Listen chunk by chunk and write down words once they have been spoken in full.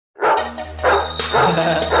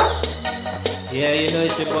Yeah, you know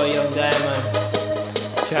it's your boy Young Diamond.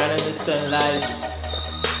 Trying to understand life.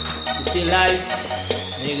 You see life,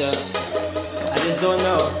 nigga, I just don't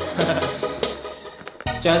know.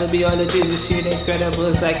 Trying to be on the Jesus shit,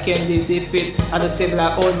 incredibles like candy defeat. At the table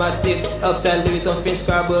I hold my seat, uptight lyrics on fin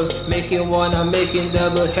scrabble. Making one, I'm making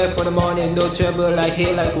double. Head for the morning, no trouble. Like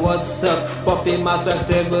hey, like what's up? Popping my swag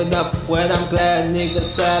 7 up. When I'm glad, nigga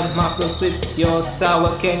sad. My flow sweet, you're sour.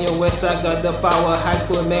 Kanye West, I got the power. High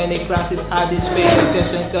school, many classes, I just pay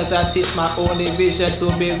attention. Cause I teach my only vision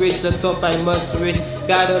to be rich. The top I must reach.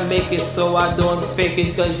 Gotta make it so I don't fake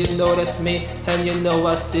it. Cause you know that's me, and you know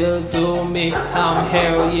I still do me. I'm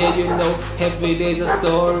here. Yeah, you know, every day's a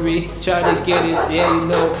story. Try to get it, yeah, you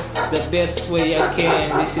know, the best way I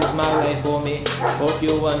can. This is my life, homie. Hope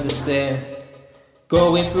you understand.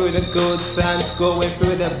 Going through the good times, going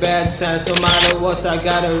through the bad times. No matter what, I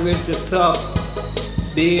gotta reach the top.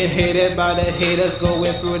 Being hated by the haters,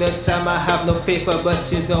 going through the time. I have no paper,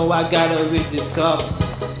 but you know I gotta reach the top.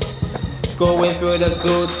 Going through the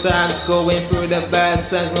good times, going through the bad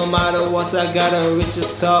times. No matter what, I gotta reach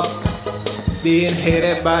the top. Being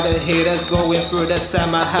hated by the haters, going through the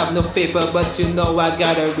time. I have no paper, but you know I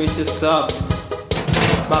gotta reach the top.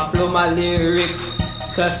 My flow, my lyrics,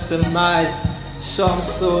 customized. Some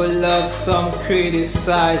so love, some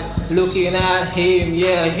criticize. Looking at him,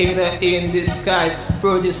 yeah, hater in disguise.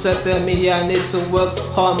 Producer tell me I need to work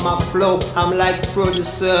on my flow. I'm like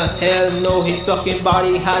producer, hell no. He talking about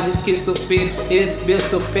he has his kids to feed, his bills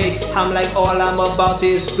to pay. I'm like all I'm about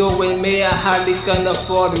is doing me. I hardly can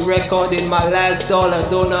afford recording my last dollar.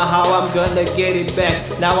 Don't know how I'm gonna get it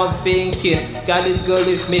back. Now I'm thinking, got this girl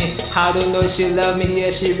with me. I don't know she love me, yeah,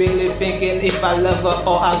 she really thinking if I love her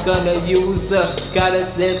or I'm gonna use her. Got a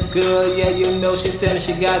next girl, yeah, you know she tell me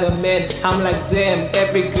she got a man. I'm like damn,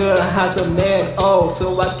 every girl has a man. Oh,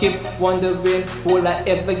 so I keep wondering, will I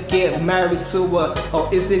ever get married to her?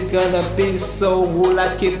 Or is it gonna be so? Will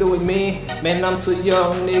I keep doing me? Man, I'm too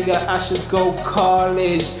young, nigga, I should go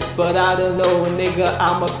college. But I don't know, nigga,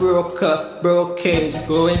 I'm a broke cage.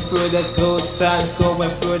 Going through the good times, going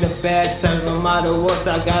through the bad times. No matter what,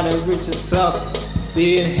 I gotta reach the top.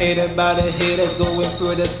 Being hated by the haters, going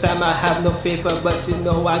through the time. I have no paper, but you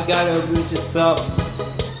know I gotta reach the top.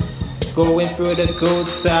 Going through the good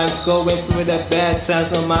times, going through the bad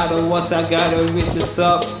times. No matter what, I gotta reach the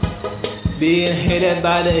top. Being hated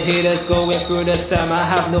by the haters, going through the time. I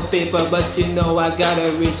have no paper, but you know I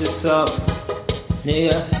gotta reach the top.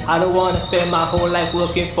 Nigga, I don't wanna spend my whole life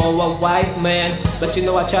working for a white man. But you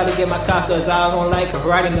know I try to get my car cause I don't like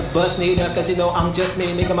riding the bus neither. Cause you know I'm just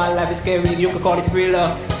me, nigga, my life is scary. You could call it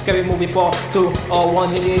thriller, scary movie for 2 or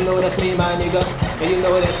 1. You know that's me, my nigga. And you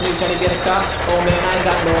know that's me trying to get a car. Oh man, I ain't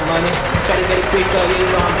got no money. Try to get it quicker, yeah, you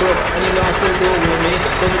know I'm broke. And you know I'm still doing with me.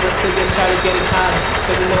 Cause it just still try to get it hard.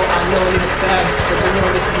 Cause you know I know it's sad. But you know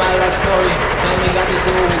this is my life story. And me got this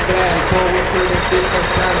doing glad. Going through the different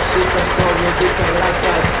times, different story, different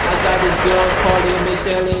lifestyle. I got this girl calling me,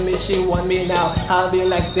 telling me she want me now. I'll be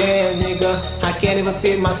like, damn nigga, I can't even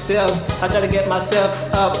feed myself. I try to get myself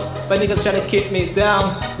up, but niggas try to keep me down.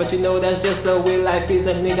 But you know that's just the way life is,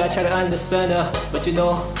 and nigga I try to understand her. But you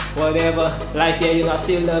know, whatever, life, yeah, you know I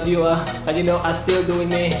still love you, and you know I still doing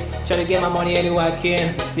me. Try to get my money anywhere I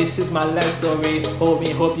can. This is my life story,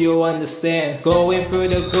 hope you understand. Going through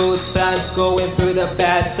the good times, going through the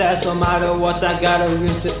bad times. No matter what, I gotta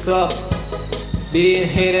reach the top. Being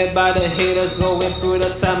hated by the haters, going through the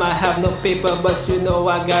time. I have no paper, but you know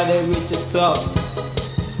I gotta reach the top.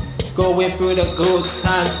 Going through the good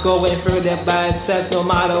times, going through the bad times. No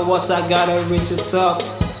matter what, I gotta reach the top.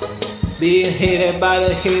 Being hated by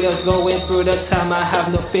the haters, going through the time. I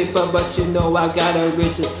have no paper, but you know I gotta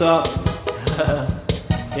reach the top.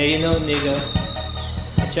 Yeah, you know, nigga,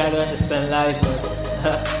 I try to understand life,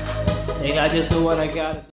 but nigga, I just do what I gotta do.